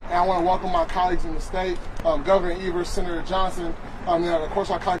I want to welcome my colleagues in the state, Governor Evers, Senator Johnson, and of course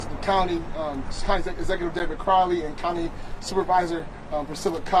our colleagues in the county, County Executive David Crowley and County Supervisor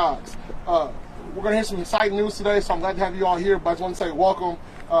Priscilla Cox. We're going to hear some exciting news today, so I'm glad to have you all here, but I just want to say welcome,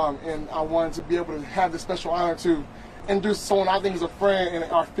 and I wanted to be able to have this special honor to introduce someone I think is a friend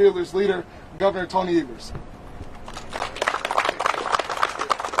and our fearless leader, Governor Tony Evers.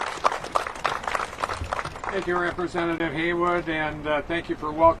 Thank you, Representative Haywood, and thank you for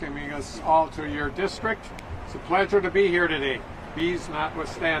welcoming us all to your district. It's a pleasure to be here today, bees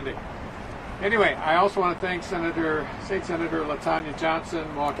notwithstanding. Anyway, I also want to thank State Senator LaTonya Johnson,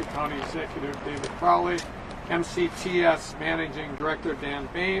 Milwaukee County Executive David Crowley, MCTS Managing Director Dan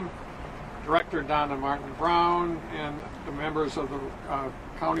Boehm, Director Donna Martin Brown, and the members of the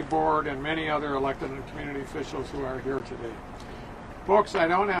County Board and many other elected and community officials who are here today. Folks, I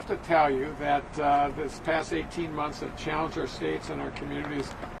don't have to tell you that this past 18 months have challenged our states and our communities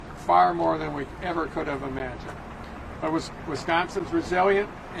far more than we ever could have imagined. But Wisconsin's resilient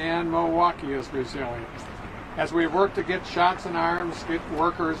and Milwaukee is resilient. As we work to get shots in arms, get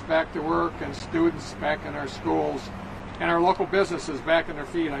workers back to work and students back in our schools and our local businesses back on their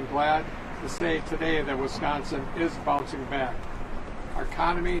feet, I'm glad to say today that Wisconsin is bouncing back. Our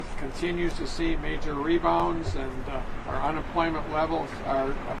economy continues to see major rebounds, and our unemployment levels are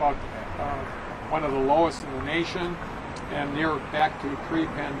about one of the lowest in the nation and near back to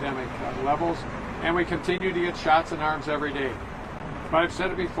pre-pandemic levels. And we continue to get shots in arms every day. But I've said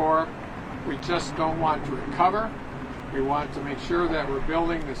it before, we just don't want to recover. We want to make sure that we're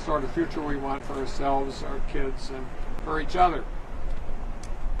building the sort of future we want for ourselves, our kids, and for each other.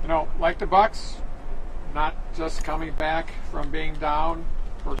 You know, like the Bucks, not just coming back from being down,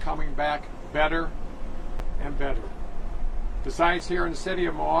 we're coming back better and better. Besides, here in the city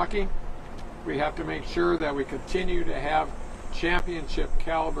of Milwaukee, we have to make sure that we continue to have championship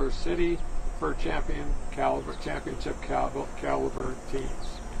caliber city for championship caliber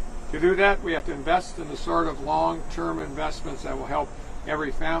teams. To do that, we have to invest in the sort of long-term investments that will help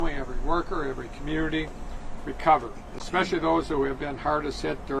every family, every worker, every community recover, especially those who have been hardest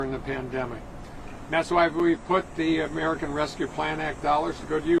hit during the pandemic. And that's why we've put the American Rescue Plan Act dollars to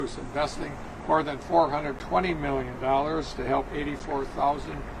good use, investing more than $420 million to help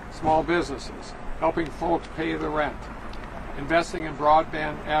 84,000 small businesses, helping folks pay the rent, investing in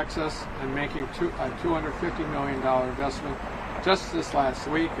broadband access, and making a $250 million investment just this last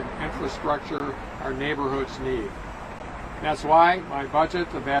week in infrastructure our neighborhoods need. That's why my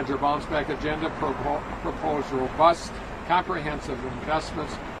budget, the Badger Bounce Back Agenda, proposed robust, comprehensive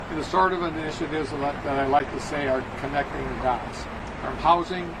investments in the sort of initiatives that I like to say are connecting the dots. From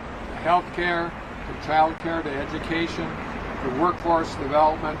housing to health care, to child care, to education, to workforce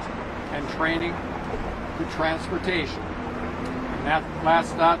development and training, to transportation. And that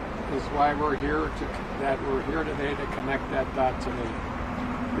last dot is why we're here today to connect that dot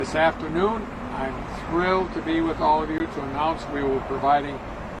today. This afternoon, I'm thrilled to be with all of you to announce we will be providing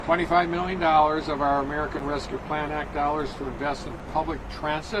 $25 million of our American Rescue Plan Act dollars to invest in public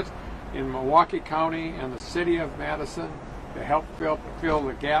transit in Milwaukee County and the city of Madison to help fill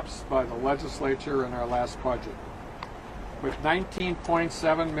the gaps by the legislature in our last budget. With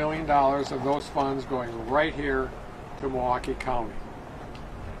 $19.7 million of those funds going right here to Milwaukee County.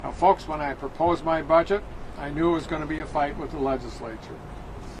 Now folks, when I proposed my budget, I knew it was going to be a fight with the legislature.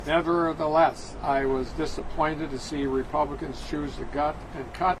 Nevertheless, I was disappointed to see Republicans choose to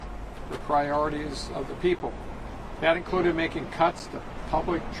cut the priorities of the people. That included making cuts to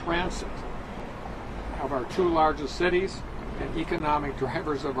public transit of our two largest cities and economic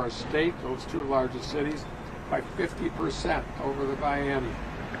drivers of our state, those two largest cities, by 50% over the biennium.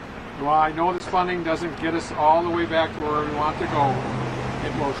 While I know this funding doesn't get us all the way back to where we want to go,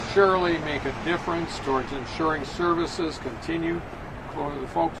 it will surely make a difference towards ensuring services continue for the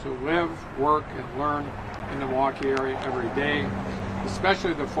folks who live, work, and learn in the Milwaukee area every day,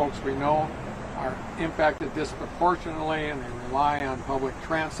 especially the folks we know are impacted disproportionately and they rely on public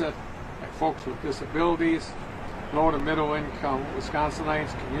transit, like folks with disabilities, low to middle income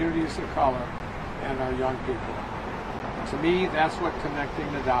Wisconsinites, communities of color, and our young people. To me, that's what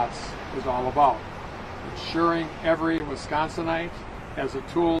connecting the dots is all about. Ensuring every Wisconsinite has the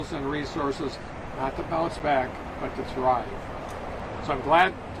tools and resources not to bounce back, but to thrive. So I'm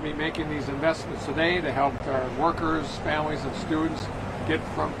glad to be making these investments today to help our workers, families, and students get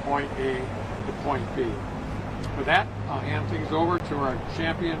from point A to point B. With that, I'll hand things over to our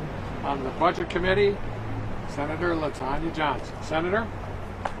champion on the Budget Committee, Senator LaTonya Johnson. Senator?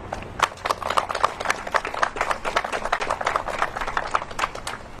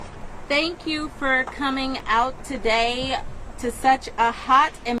 Thank you for coming out today to such a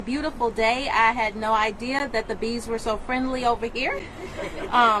hot and beautiful day. I had no idea that the bees were so friendly over here.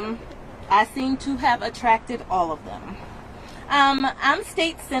 I seem to have attracted all of them. I'm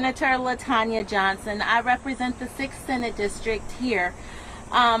State Senator LaTanya Johnson. I represent the 6th Senate District here,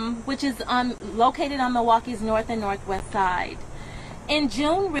 which is located on Milwaukee's north and northwest side. In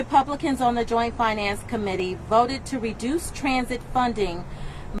June, Republicans on the Joint Finance Committee voted to reduce transit funding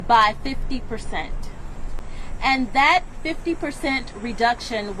by 50%. And that 50%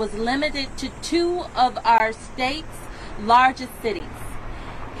 reduction was limited to 2 of our state's largest cities,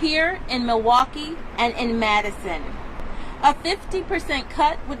 here in Milwaukee and in Madison. A 50%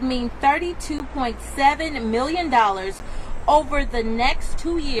 cut would mean $32.7 million over the next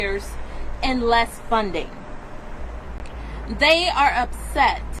 2 years in less funding. They are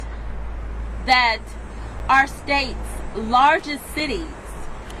upset that our state's largest cities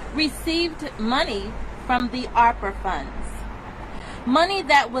received money from the ARPA funds. Money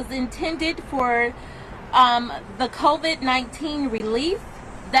that was intended for the COVID-19 relief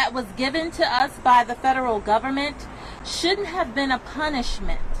that was given to us by the federal government shouldn't have been a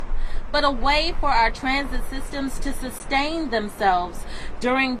punishment, but a way for our transit systems to sustain themselves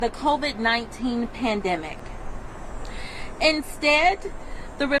during the COVID-19 pandemic. Instead,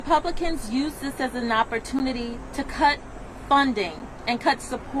 the Republicans used this as an opportunity to cut funding and cut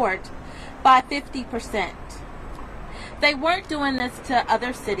support by 50%. They weren't doing this to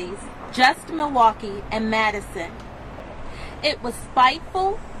other cities, just Milwaukee and Madison. It was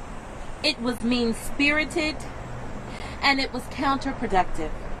spiteful, it was mean-spirited, and it was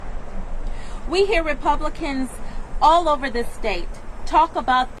counterproductive. We hear Republicans all over the state talk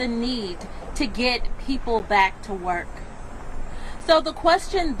about the need to get people back to work. So the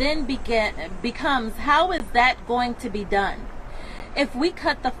question then becomes, how is that going to be done? If we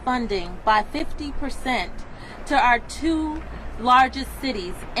cut the funding by 50% to our 2 largest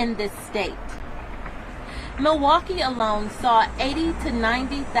cities in this state. Milwaukee alone saw 80 to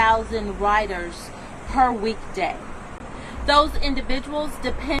 90,000 riders per weekday. Those individuals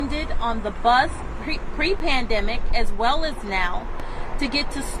depended on the bus pre-pandemic as well as now to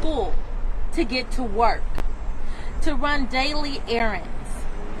get to school, to get to work, to run daily errands.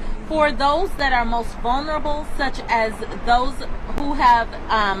 For those that are most vulnerable, such as those who have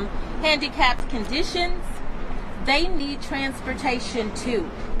handicapped conditions, they need transportation too.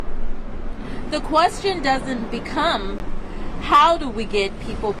 The question doesn't become, how do we get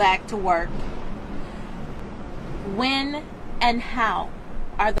people back to work? When and how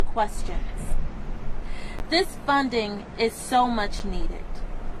are the questions. This funding is so much needed.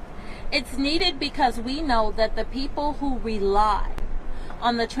 It's needed because we know that the people who rely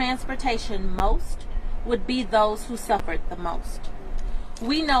on the transportation most would be those who suffered the most.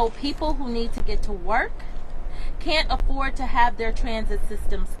 We know people who need to get to work can't afford to have their transit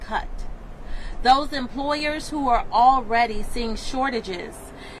systems cut. Those employers who are already seeing shortages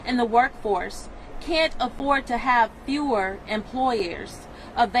in the workforce can't afford to have fewer employers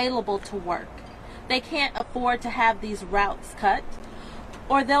available to work. They can't afford to have these routes cut,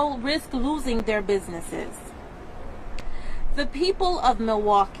 or they'll risk losing their businesses. The people of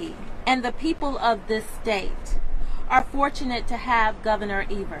Milwaukee and the people of this state are fortunate to have Governor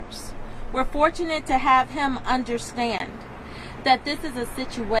Evers. We're fortunate to have him understand that this is a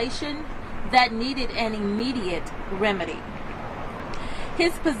situation that needed an immediate remedy.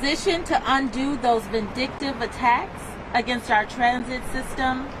 His position to undo those vindictive attacks against our transit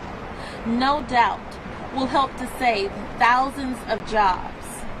system, no doubt, will help to save thousands of jobs.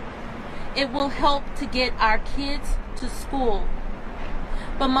 It will help to get our kids to school.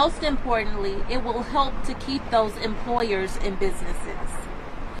 But most importantly, it will help to keep those employers in businesses.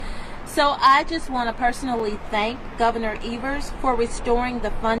 So I just want to personally thank Governor Evers for restoring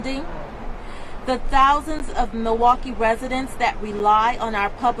the funding. The thousands of Milwaukee residents that rely on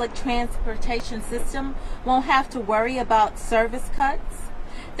our public transportation system won't have to worry about service cuts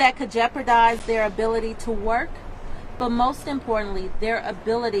that could jeopardize their ability to work, but most importantly, their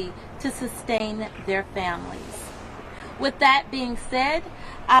ability to sustain their families. With that being said,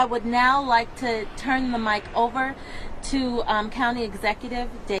 I would now like to turn the mic over to County Executive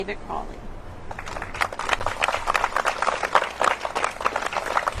David Crowley.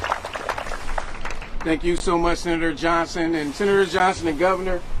 Thank you so much, Senator Johnson. And Senator Johnson and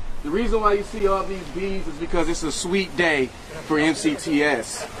Governor, the reason why you see all these bees is because it's a sweet day for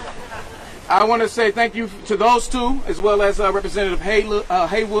MCTS. I want to say thank you to those two, as well as Representative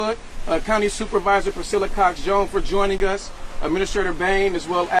Haywood, County Supervisor Priscilla Cox-Jones for joining us, Administrator Bain, as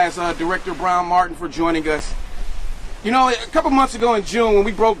well as Director Brown Martin for joining us. You know, a couple months ago in June, when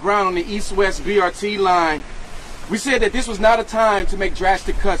we broke ground on the East-West BRT line, We said that this was not a time to make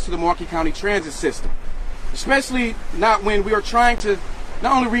drastic cuts to the Milwaukee County transit system, especially not when we are trying to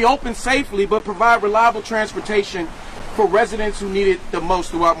not only reopen safely, but provide reliable transportation for residents who need it the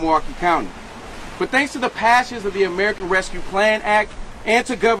most throughout Milwaukee County. But thanks to the passage of the American Rescue Plan Act and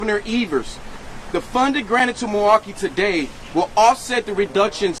to Governor Evers, the funding granted to Milwaukee today will offset the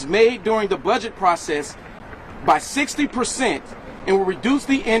reductions made during the budget process by 60% and will reduce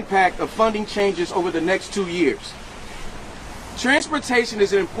the impact of funding changes over the next 2 years. Transportation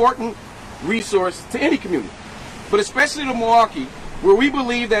is an important resource to any community, but especially to Milwaukee, where we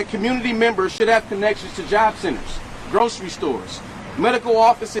believe that community members should have connections to job centers, grocery stores, medical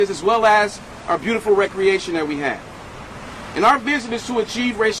offices, as well as our beautiful recreation that we have. And our vision is to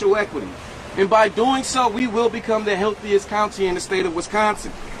achieve racial equity. And by doing so, we will become the healthiest county in the state of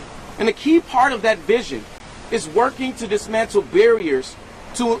Wisconsin. And a key part of that vision is working to dismantle barriers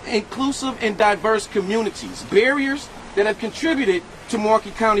to inclusive and diverse communities, barriers that have contributed to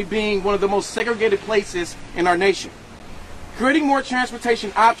Milwaukee County being one of the most segregated places in our nation. Creating more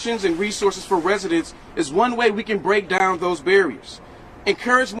transportation options and resources for residents is one way we can break down those barriers,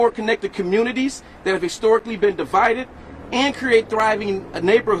 encourage more connected communities that have historically been divided, and create thriving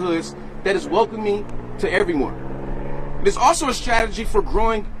neighborhoods that is welcoming to everyone. It is also a strategy for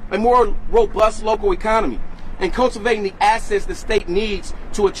growing a more robust local economy and cultivating the assets the state needs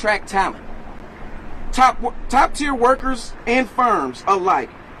to attract talent. Top-tier workers and firms alike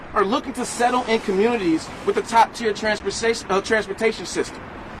are looking to settle in communities with a top-tier transportation system.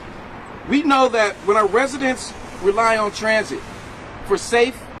 We know that when our residents rely on transit for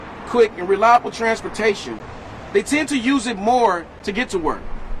safe, quick, and reliable transportation, they tend to use it more to get to work,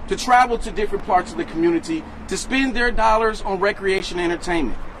 to travel to different parts of the community, to spend their dollars on recreation and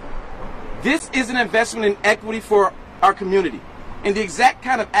entertainment. This is an investment in equity for our community and the exact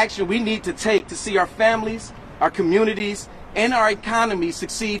kind of action we need to take to see our families, our communities, and our economy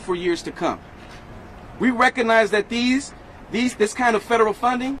succeed for years to come. We recognize that this kind of federal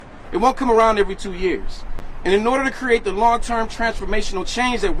funding, it won't come around every 2 years. And in order to create the long-term transformational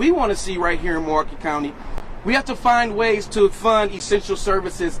change that we want to see right here in Milwaukee County, we have to find ways to fund essential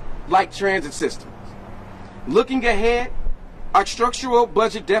services like transit systems. Looking ahead, our structural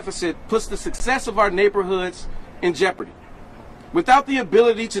budget deficit puts the success of our neighborhoods in jeopardy. Without the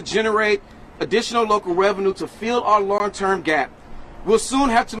ability to generate additional local revenue to fill our long-term gap, we'll soon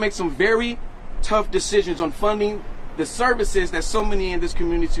have to make some very tough decisions on funding the services that so many in this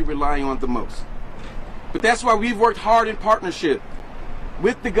community rely on the most. But that's why we've worked hard in partnership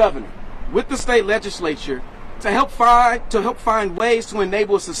with the governor, with the state legislature, to help find ways to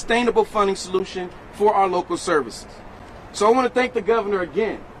enable a sustainable funding solution for our local services. So I want to thank the governor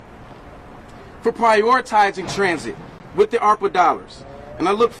again for prioritizing transit with the ARPA dollars. And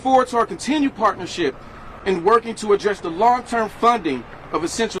I look forward to our continued partnership in working to address the long-term funding of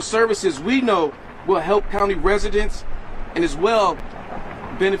essential services we know will help county residents and as well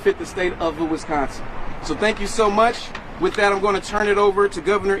benefit the state of Wisconsin. So thank you so much. With that, I'm going to turn it over to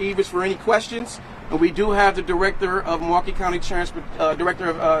Governor Evers for any questions. And we do have the Director of Milwaukee County Director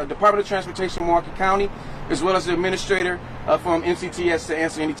of Department of Transportation, Milwaukee County, as well as the Administrator from MCTS to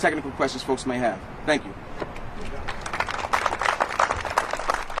answer any technical questions folks may have. Thank you.